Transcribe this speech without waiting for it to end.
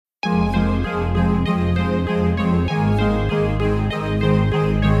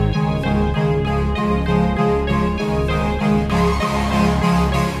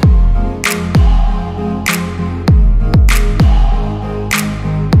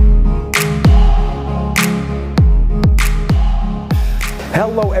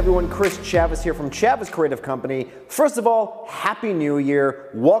Hello everyone, Chris Chavez here from Chavez Creative Company. First of all, Happy New Year.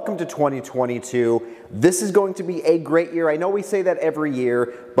 Welcome to 2022. This is going to be a great year. I know we say that every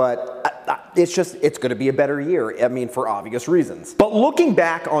year, but it's going to be a better year. I mean, for obvious reasons. But looking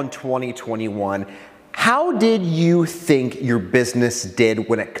back on 2021, how did you think your business did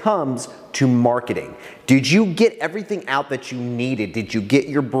when it comes to marketing? Did you get everything out that you needed? Did you get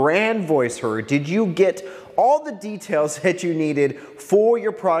your brand voice heard? Did you get all the details that you needed for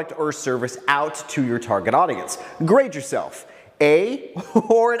your product or service out to your target audience? Grade yourself. A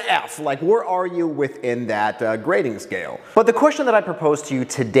or an F, like where are you within that grading scale? But the question that I propose to you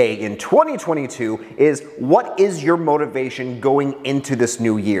today in 2022 is, what is your motivation going into this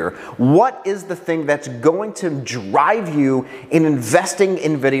new year? What is the thing that's going to drive you in investing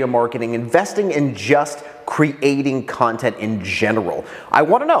in video marketing, investing in just creating content in general? I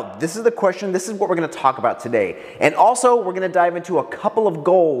want to know. This is the question. This is what we're going to talk about today. And also, we're going to dive into a couple of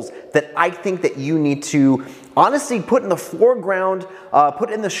goals that I think that you need to honestly put in the foreground,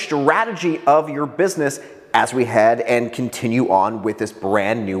 put in the strategy of your business as we head and continue on with this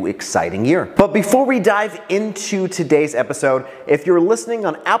brand new exciting year. But before we dive into today's episode, if you're listening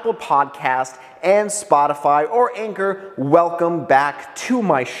on Apple Podcast and Spotify or Anchor, welcome back to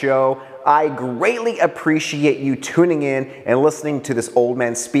my show. I greatly appreciate you tuning in and listening to this old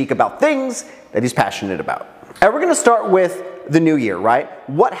man speak about things that he's passionate about. And we're going to start with the new year, right?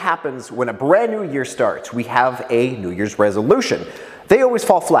 What happens when a brand new year starts? We have a New Year's resolution. They always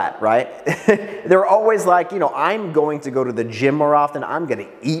fall flat, right? They're always like, I'm going to go to the gym more often. I'm going to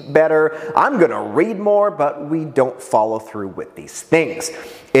eat better. I'm going to read more, but we don't follow through with these things.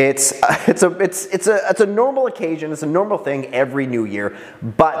 It's a normal occasion. It's a normal thing every new year.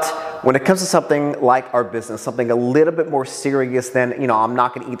 But when it comes to something like our business, something a little bit more serious than, I'm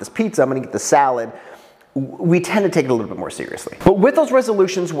not going to eat this pizza, I'm going to eat the salad, we tend to take it a little bit more seriously. But with those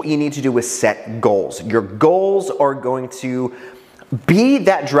resolutions, what you need to do is set goals. Your goals are going to be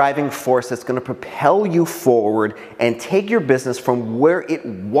that driving force that's going to propel you forward and take your business from where it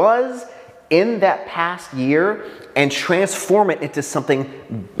was in that past year and transform it into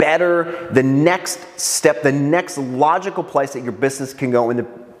something better, the next step, the next logical place that your business can go, and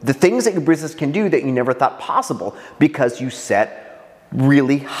the things that your business can do that you never thought possible because you set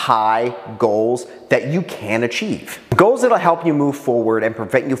really high goals that you can achieve. Goals that'll help you move forward and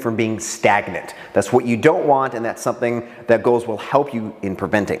prevent you from being stagnant. That's what you don't want, and that's something that goals will help you in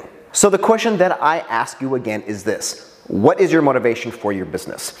preventing. So the question that I ask you again is this: what is your motivation for your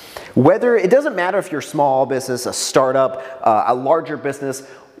business? It doesn't matter if you're a small business, a startup, a larger business,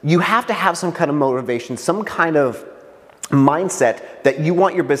 you have to have some kind of motivation, some kind of mindset that you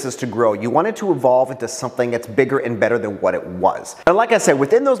want your business to grow. You want it to evolve into something that's bigger and better than what it was. And like I said,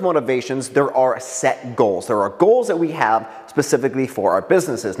 within those motivations, there are set goals. There are goals that we have specifically for our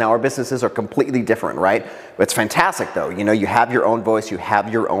businesses. Now, our businesses are completely different, right? It's fantastic though. You have your own voice, you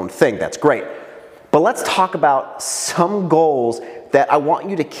have your own thing. That's great. But let's talk about some goals that I want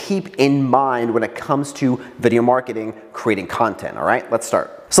you to keep in mind when it comes to video marketing, creating content, all right? Let's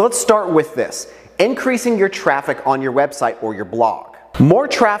start. So let's start with this. Increasing your traffic on your website or your blog. More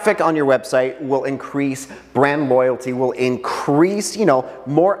traffic on your website will increase brand loyalty, will increase,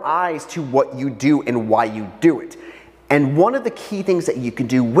 more eyes to what you do and why you do it. And one of the key things that you can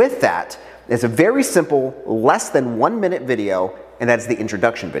do with that is a very simple, less than 1 minute video, and that's the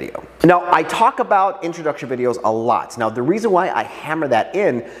introduction video. Now, I talk about introduction videos a lot. Now, the reason why I hammer that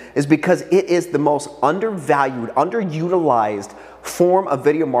in is because it is the most undervalued, underutilized form of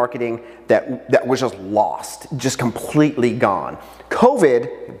video marketing that was just lost, just completely gone.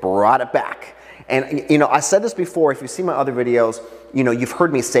 COVID brought it back. And I said this before, if you see my other videos, you've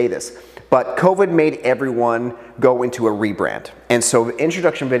heard me say this, but COVID made everyone go into a rebrand. And so the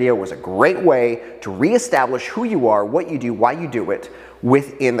introduction video was a great way to reestablish who you are, what you do, why you do it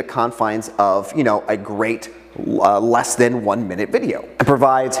within the confines of, a great less than 1 minute video. It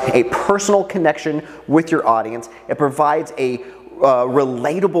provides a personal connection with your audience. It provides a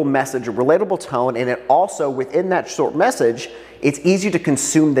relatable message, a relatable tone, and it also, within that short message, it's easy to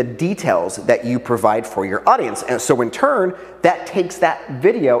consume the details that you provide for your audience. And so in turn, that takes that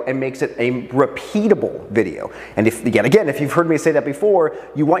video and makes it a repeatable video. And if you've heard me say that before,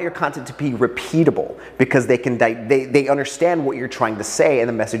 you want your content to be repeatable because they understand what you're trying to say and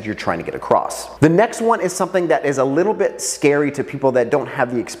the message you're trying to get across. The next one is something that is a little bit scary to people that don't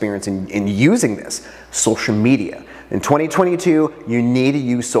have the experience in using this: social media. In 2022, you need to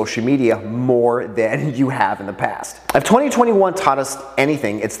use social media more than you have in the past. If 2021 taught us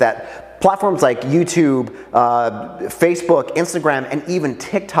anything, it's that platforms like YouTube, Facebook, Instagram, and even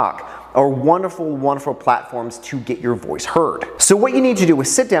TikTok are wonderful, wonderful platforms to get your voice heard. So what you need to do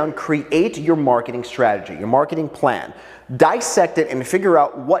is sit down, create your marketing strategy, your marketing plan, dissect it and figure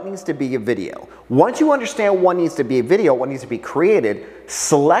out what needs to be a video. Once you understand what needs to be a video, what needs to be created,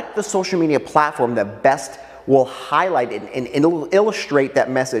 select the social media platform that best will highlight it and illustrate that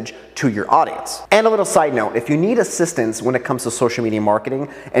message to your audience. And a little side note, if you need assistance when it comes to social media marketing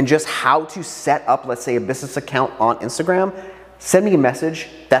and just how to set up, let's say, a business account on Instagram, send me a message.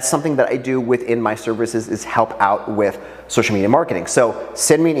 That's something that I do within my services, is help out with social media marketing. So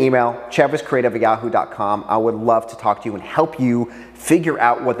send me an email, chavascreative@yahoo.com. I would love to talk to you and help you figure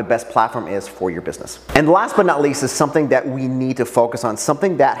out what the best platform is for your business. And last but not least is something that we need to focus on,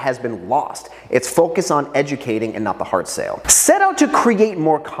 something that has been lost. It's focus on educating and not the hard sale. Set out to create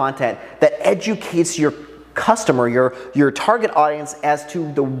more content that educates your customer, your target audience, as to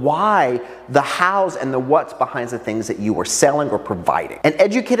the why, the hows, and the what's behind the things that you are selling or providing. An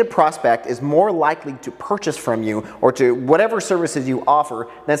educated prospect is more likely to purchase from you or to whatever services you offer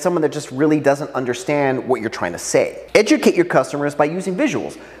than someone that just really doesn't understand what you're trying to say. Educate your customers by using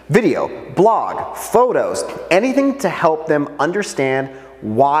visuals, video, blog, photos, anything to help them understand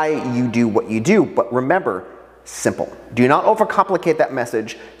why you do what you do. But remember, simple. Do not overcomplicate that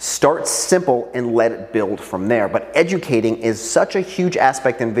message. Start simple and let it build from there. But educating is such a huge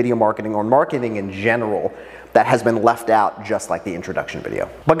aspect in video marketing, or marketing in general, that has been left out, just like the introduction video.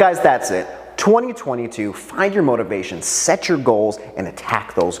 But guys, that's it. 2022, find your motivation, set your goals, and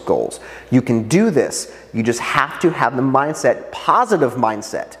attack those goals. You can do this. You just have to have the mindset, positive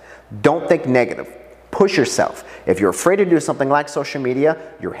mindset. Don't think negative. Push yourself. If you're afraid to do something like social media,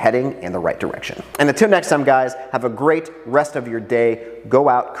 you're heading in the right direction. And until next time, guys, have a great rest of your day. Go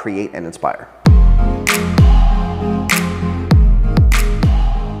out, create, and inspire.